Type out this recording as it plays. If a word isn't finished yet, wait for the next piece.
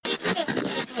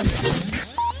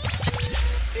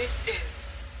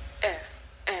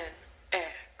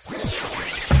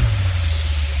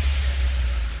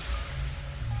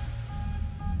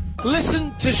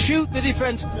Listen to Shoot the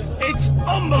Defence. It's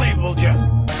unbelievable, Jeff.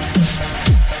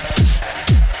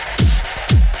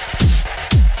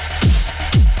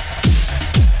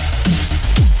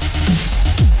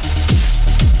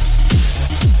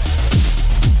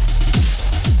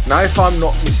 Now, if I'm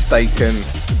not mistaken,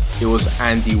 it was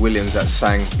Andy Williams that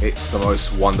sang "It's the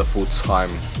most wonderful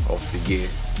time of the year."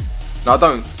 Now, I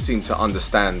don't seem to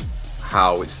understand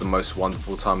how it's the most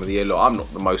wonderful time of the year. Look, I'm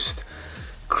not the most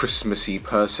Christmassy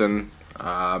person.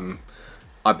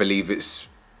 I believe it's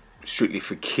strictly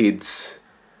for kids.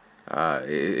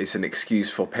 It's an excuse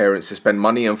for parents to spend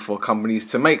money and for companies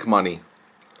to make money.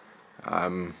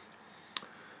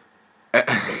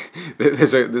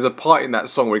 There's a part in that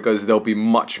song where it goes, "There'll be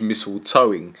much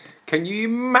mistletoeing." Can you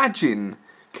imagine?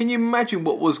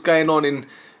 What was going on in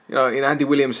Andy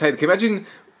Williams' head? Can you imagine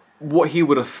what he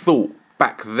would have thought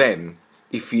back then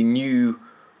if he knew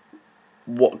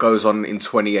what goes on in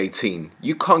 2018?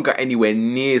 You can't go anywhere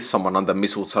near someone under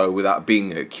mistletoe without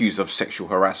being accused of sexual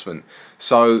harassment.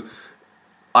 So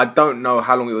I don't know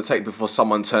how long it will take before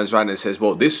someone turns around and says,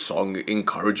 "Well, this song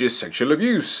encourages sexual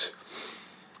abuse."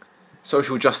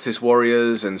 Social justice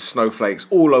warriors and snowflakes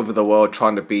all over the world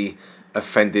trying to be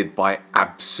offended by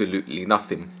absolutely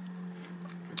nothing.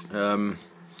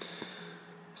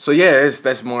 So yeah,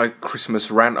 that's my Christmas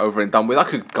rant over and done with. I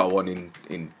could go on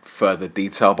in further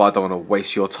detail, but I don't want to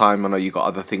waste your time. I know you've got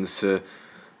other things to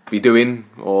be doing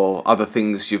or other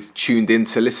things you've tuned in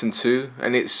to listen to,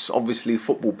 and it's obviously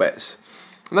football bets.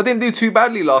 And I didn't do too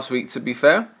badly last week, to be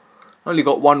fair. I only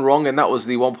got one wrong, and that was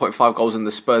the 1.5 goals in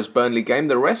the Spurs-Burnley game.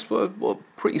 The rest were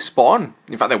pretty spot on.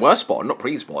 In fact, they were spot on, not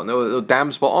pretty spot on. They were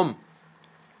damn spot on.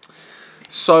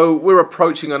 So we're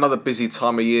approaching another busy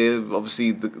time of year.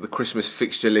 Obviously, the Christmas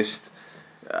fixture list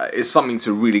is something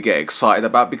to really get excited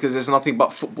about because there's nothing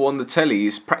but football on the telly.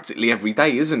 It's practically every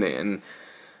day, isn't it? And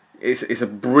it's a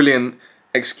brilliant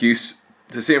excuse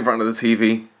to sit in front of the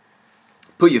TV,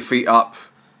 put your feet up,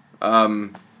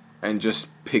 and just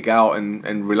pig out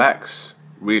and relax,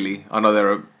 really. I know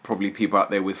there are probably people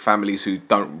out there with families who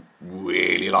don't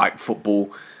really like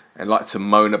football and like to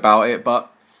moan about it, but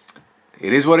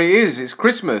it is what it is. It's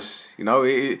Christmas.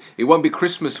 It won't be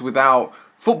Christmas without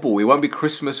football. It won't be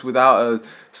Christmas without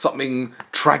something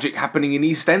tragic happening in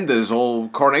EastEnders or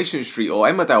Coronation Street or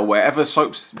Emmerdale, wherever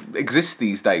soaps exist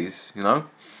these days, I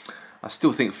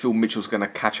still think Phil Mitchell's going to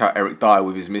catch out Eric Dyer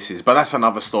with his missus, but that's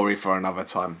another story for another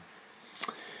time.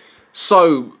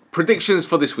 So, predictions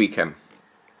for this weekend.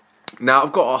 Now,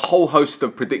 I've got a whole host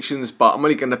of predictions, but I'm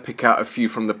only going to pick out a few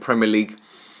from the Premier League.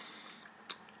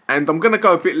 And I'm going to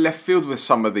go a bit left field with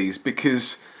some of these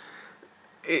because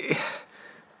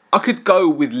I could go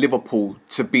with Liverpool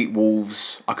to beat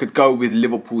Wolves. I could go with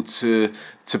Liverpool to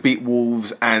beat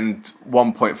Wolves and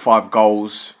 1.5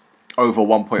 goals, over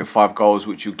 1.5 goals,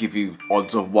 which will give you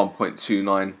odds of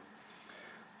 1.29.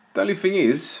 The only thing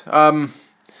is,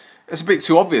 it's a bit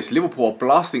too obvious. Liverpool are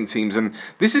blasting teams, and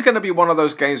this is going to be one of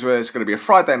those games where it's going to be a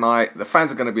Friday night. The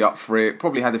fans are going to be up for it,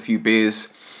 probably had a few beers.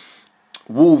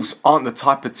 Wolves aren't the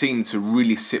type of team to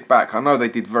really sit back. I know they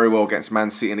did very well against Man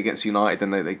City and against United,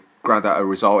 and they ground out a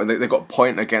result, and they got a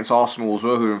point against Arsenal as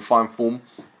well, who were in fine form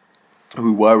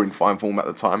at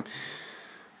the time.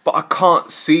 But I can't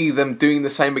see them doing the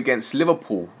same against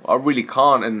Liverpool. I really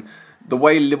can't. And the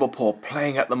way Liverpool are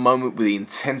playing at the moment, with the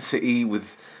intensity,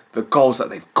 with the goals that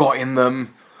they've got in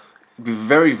them, it'll be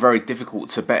very, very difficult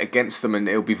to bet against them, and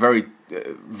it'll be very,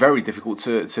 very difficult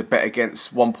to bet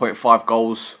against 1.5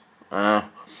 goals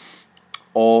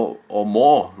or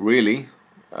more, really.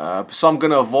 So I'm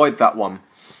going to avoid that one.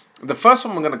 The first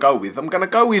one I'm going to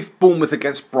go with Bournemouth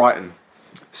against Brighton.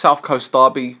 South Coast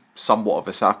derby, somewhat of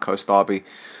a South Coast derby.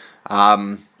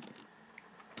 I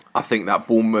think that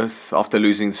Bournemouth, after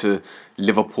losing to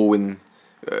Liverpool in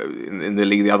the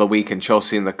league the other week and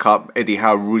Chelsea in the cup, Eddie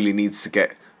Howe really needs to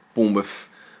get Bournemouth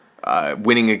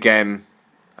winning again.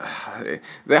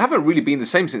 They haven't really been the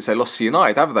same since they lost to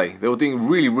United, have they? They were doing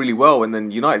really, really well, and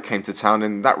then United came to town,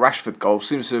 and that Rashford goal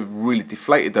seems to have really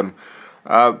deflated them.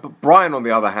 But Brighton, on the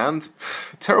other hand,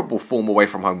 terrible form away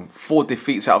from home. 4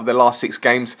 defeats out of their last 6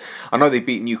 games. I know they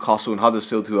beat Newcastle and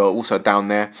Huddersfield, who are also down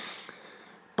there.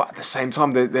 But at the same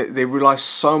time, they rely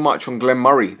so much on Glenn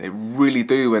Murray. They really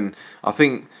do. And I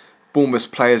think Bournemouth's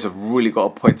players have really got a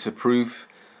point to prove.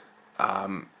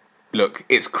 Look,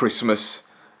 it's Christmas.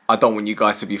 I don't want you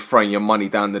guys to be throwing your money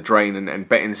down the drain and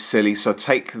betting silly. So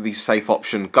take the safe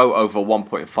option. Go over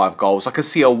 1.5 goals. I can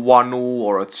see a 1-0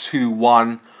 or a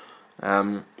 2-1.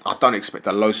 I don't expect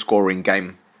a low-scoring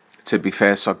game, to be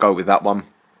fair. So go with that one.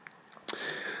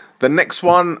 The next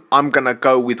one, I'm going to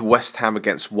go with West Ham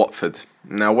against Watford.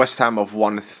 Now, West Ham have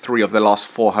won 3 of their last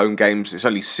 4 home games. It's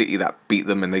only City that beat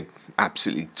them and they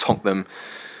absolutely tonked them.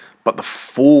 But the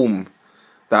form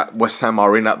that West Ham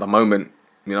are in at the moment,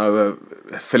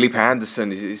 Felipe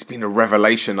Anderson, it's been a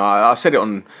revelation. I said it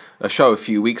on a show a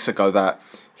few weeks ago that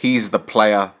he's the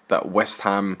player that West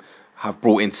Ham have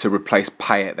brought in to replace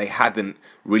Payet. They hadn't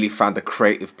really found a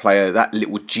creative player, that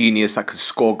little genius that could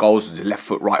score goals with his left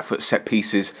foot, right foot, set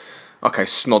pieces. Okay,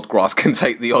 Snodgrass can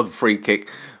take the odd free kick,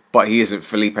 but he isn't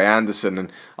Felipe Anderson.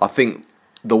 And I think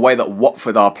the way that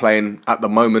Watford are playing at the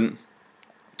moment,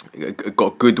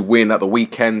 got a good win at the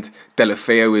weekend.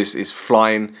 Deulofeu is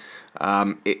flying.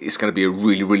 It's going to be a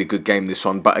really, really good game, this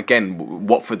one. But again,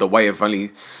 Watford away have only...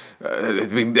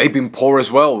 they've been poor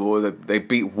as well. They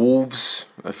beat Wolves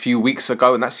a few weeks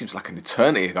ago, and that seems like an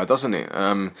eternity ago, doesn't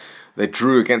it? They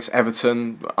drew against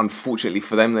Everton. Unfortunately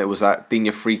for them, there was that Digne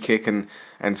free kick,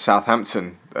 and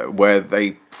Southampton, where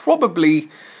they probably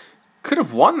could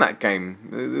have won that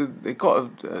game. They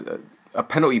got a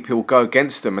penalty appeal go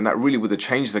against them, and that really would have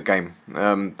changed the game.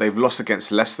 They've lost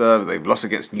against Leicester, they've lost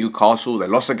against Newcastle, they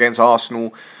lost against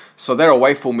Arsenal, so their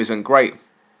away form isn't great.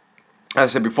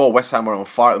 As I said before, West Ham are on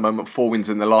fire at the moment, 4 wins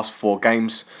in the last 4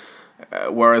 games,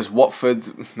 whereas Watford,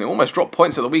 they almost dropped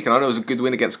points at the weekend. I know it was a good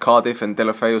win against Cardiff and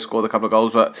Deulofeu scored a couple of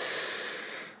goals, but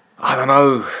I don't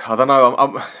know.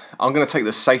 I'm going to take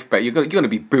the safe bet. You're going to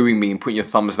be booing me and putting your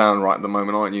thumbs down right at the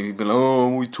moment, aren't you? You've been like, oh,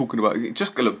 what are you talking about?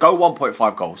 Just look, go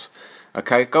 1.5 goals.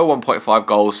 Okay, go 1.5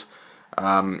 goals.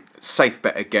 Safe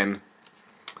bet again.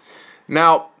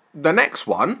 Now, the next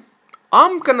one,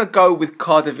 I'm going to go with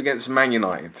Cardiff against Man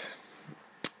United.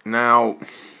 Now,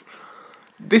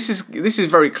 this is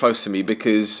very close to me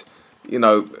because,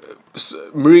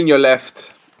 Mourinho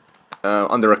left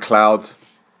under a cloud.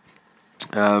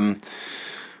 I'm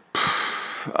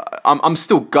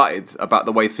still gutted about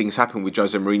the way things happened with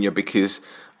Jose Mourinho because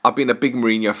I've been a big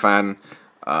Mourinho fan.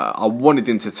 I wanted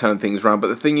him to turn things around, but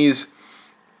the thing is,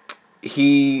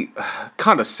 he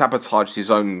kind of sabotaged his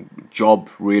own job,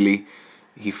 really.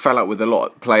 He fell out with a lot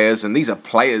of players, and these are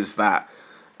players that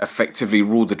effectively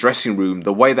ruled the dressing room.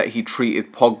 The way that he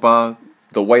treated Pogba,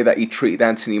 the way that he treated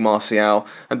Anthony Martial,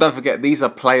 and don't forget, these are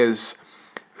players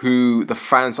who the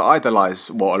fans idolise.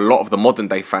 Well, a lot of the modern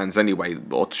day fans anyway,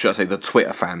 or should I say the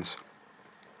Twitter fans.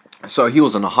 So he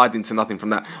wasn't hiding to nothing from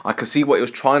that. I could see what he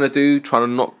was trying to do, trying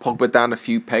to knock Pogba down a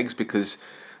few pegs because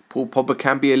Paul Pogba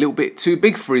can be a little bit too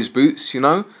big for his boots,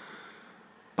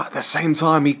 But at the same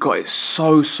time, he got it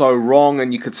so wrong,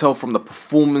 and you could tell from the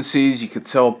performances, you could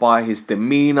tell by his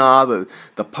demeanour,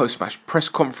 the post-match press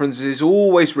conferences,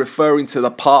 always referring to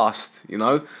the past,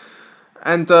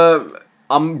 And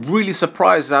I'm really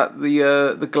surprised that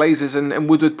the Glazers and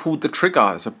Woodward pulled the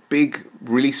trigger. It's a big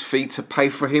release fee to pay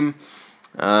for him.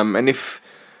 And if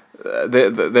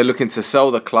they're looking to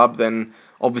sell the club, then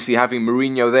obviously having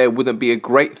Mourinho there wouldn't be a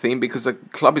great thing because the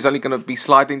club is only going to be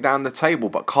sliding down the table.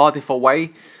 But Cardiff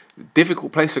away,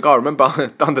 difficult place to go. I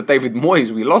remember under David Moyes,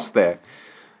 we lost there.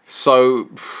 So,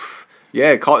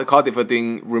 yeah, Cardiff are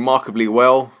doing remarkably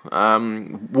well.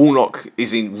 Warnock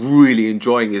is really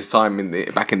enjoying his time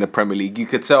back in the Premier League. You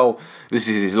could tell this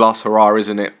is his last hurrah,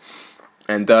 isn't it?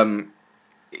 And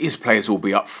his players will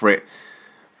be up for it.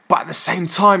 But at the same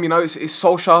time, it's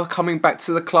Solskjaer coming back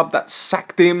to the club that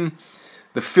sacked him.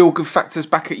 The feel-good factors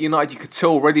back at United, you could tell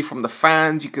already from the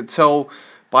fans. You could tell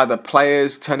by the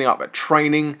players turning up at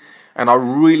training. And I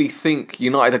really think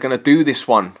United are going to do this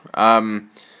one.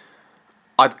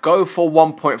 I'd go for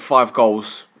 1.5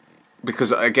 goals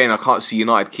because, again, I can't see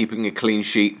United keeping a clean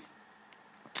sheet.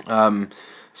 So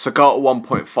go at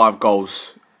 1.5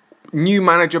 goals. New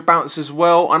manager bounce as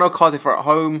well. I know Cardiff are at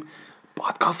home, but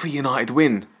I'd go for United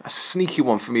win. That's a sneaky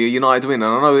one for me, a United win.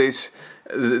 And I know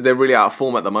they're really out of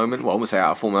form at the moment. Well, I wouldn't say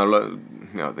out of form.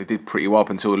 They did pretty well up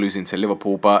until losing to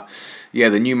Liverpool. But yeah,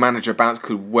 the new manager bounce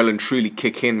could well and truly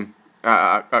kick in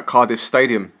at Cardiff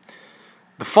Stadium.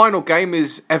 The final game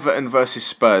is Everton versus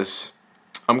Spurs.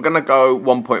 I'm going to go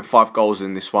 1.5 goals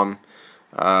in this one.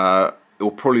 It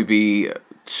will probably be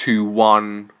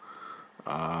 2-1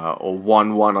 or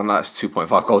 1-1. I know that's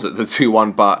 2.5 goals at the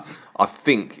 2-1, but I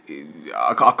think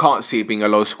I can't see it being a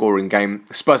low-scoring game.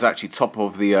 Spurs are actually top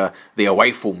of the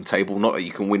away form table. Not that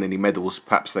you can win any medals.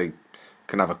 Perhaps they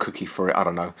can have a cookie for it. I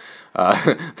don't know.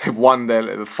 They've won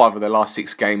 5 of their last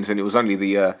 6 games, and it was only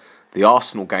the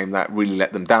Arsenal game that really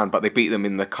let them down. But they beat them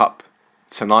in the cup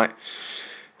tonight.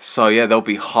 So yeah, they'll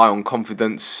be high on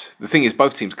confidence. The thing is,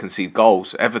 both teams concede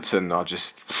goals. Everton are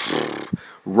just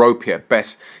ropey at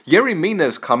best. Yerry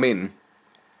Mina's come in,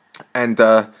 and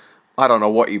I don't know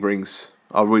what he brings.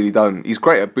 I really don't. He's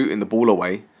great at booting the ball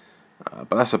away.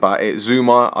 But that's about it.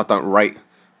 Zuma, I don't rate.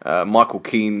 Michael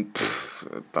Keane,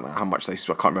 don't know how much I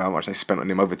can't remember how much they spent on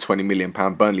him. Over £20 million.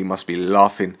 Burnley must be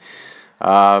laughing.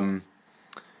 But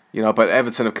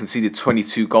Everton have conceded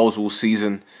 22 goals all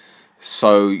season.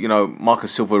 So,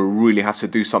 Marcus Silva will really have to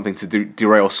do something to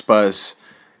derail Spurs.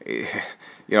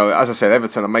 As I said,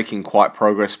 Everton are making quite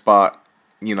progress, but,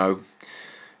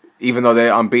 even though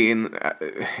they're unbeaten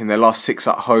in their last 6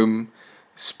 at home,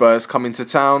 Spurs come into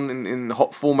town in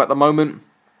hot form at the moment.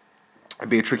 It'd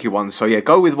be a tricky one. So,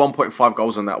 go with 1.5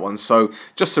 goals on that one. So,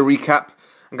 just to recap,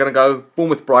 I'm going to go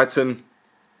Bournemouth, Brighton,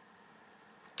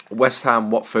 West Ham,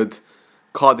 Watford,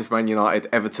 Cardiff, Man United,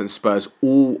 Everton, Spurs,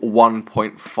 all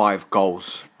 1.5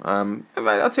 goals. I'll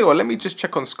tell you what, let me just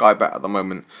check on Sky Bet at the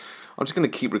moment. I'm just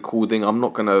going to keep recording. I'm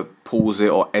not going to pause it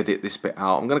or edit this bit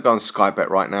out. I'm going to go on Sky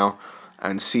Bet right now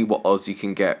and see what odds you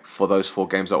can get for those 4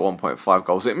 games at 1.5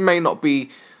 goals. It may not be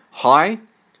high,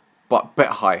 but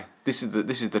bet high. This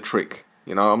is the trick.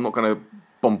 I'm not going to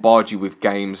bombard you with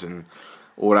games and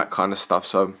all that kind of stuff.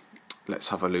 So let's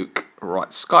have a look.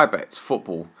 Right, Sky Bets,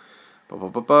 football.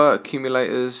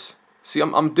 Accumulators. See,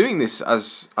 I'm doing this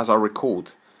as I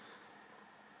record.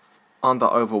 Under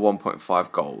over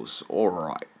 1.5 goals.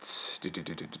 Alright. See,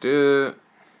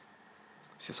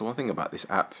 so one thing about this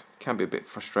app can be a bit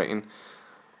frustrating.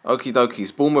 Okie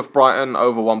dokies. Bournemouth, Brighton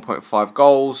over 1.5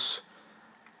 goals.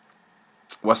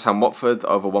 West Ham, Watford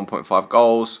over 1.5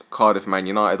 goals. Cardiff, Man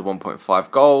United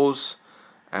 1.5 goals.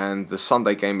 And the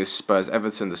Sunday game is Spurs,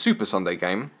 Everton, the Super Sunday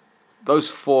game. Those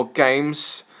 4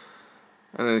 games.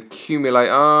 And an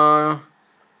accumulator,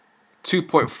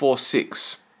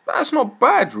 2.46. That's not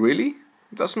bad, really.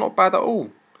 That's not bad at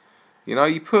all.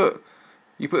 You put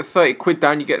 30 quid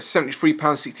down, you get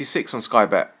 £73.66 on Sky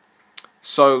Bet.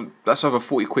 So that's over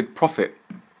 40 quid profit.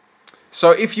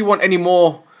 So if you want any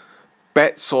more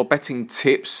bets or betting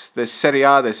tips, there's Serie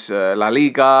A, there's La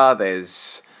Liga,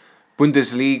 there's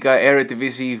Bundesliga,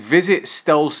 Eredivisie. Visit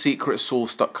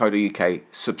stellsecretsauce.co.uk.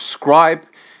 Subscribe.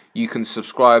 You can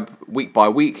subscribe week by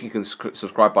week. You can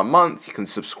subscribe by month. You can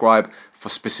subscribe for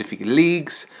specific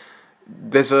leagues.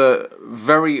 There's a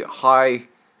very high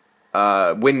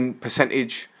win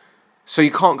percentage. So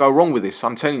you can't go wrong with this,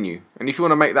 I'm telling you. And if you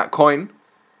want to make that coin,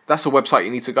 that's a website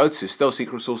you need to go to,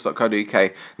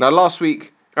 stellsecretsauce.co.uk. Now, last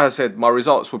week, as I said, my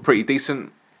results were pretty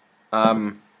decent.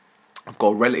 I've got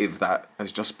a relative that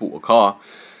has just bought a car.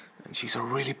 And she's a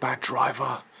really bad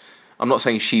driver. I'm not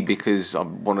saying she because I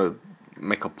want to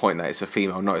make a point that it's a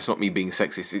female. No, it's not me being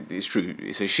sexist. It's true.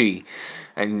 It's a she.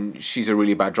 And she's a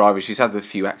really bad driver. She's had a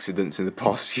few accidents in the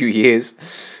past few years.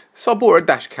 So I bought her a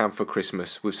dash cam for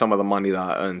Christmas with some of the money that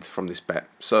I earned from this bet.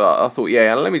 So I thought,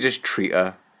 let me just treat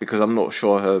her, because I'm not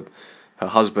sure her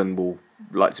husband will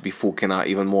like to be forking out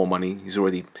even more money. He's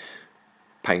already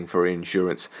paying for her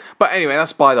insurance. But anyway,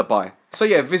 that's by the by. So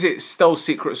visit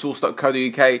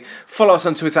stellsecretsauce.co.uk. Follow us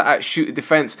on Twitter at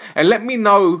ShooterDefense. And let me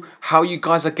know how you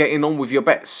guys are getting on with your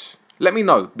bets. Let me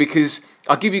know, because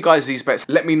I'll give you guys these bets.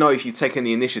 Let me know if you've taken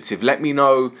the initiative. Let me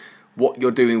know what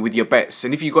you're doing with your bets.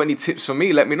 And if you've got any tips for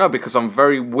me, let me know, because I'm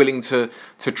very willing to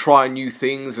try new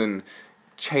things and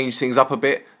change things up a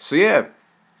bit. So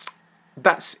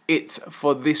that's it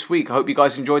for this week. I hope you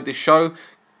guys enjoyed this show.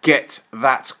 Get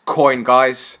that coin,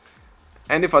 guys.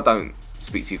 And if I don't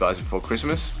speak to you guys before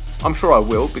Christmas, I'm sure I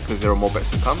will, because there are more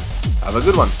bets to come. Have a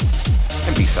good one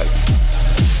and be safe.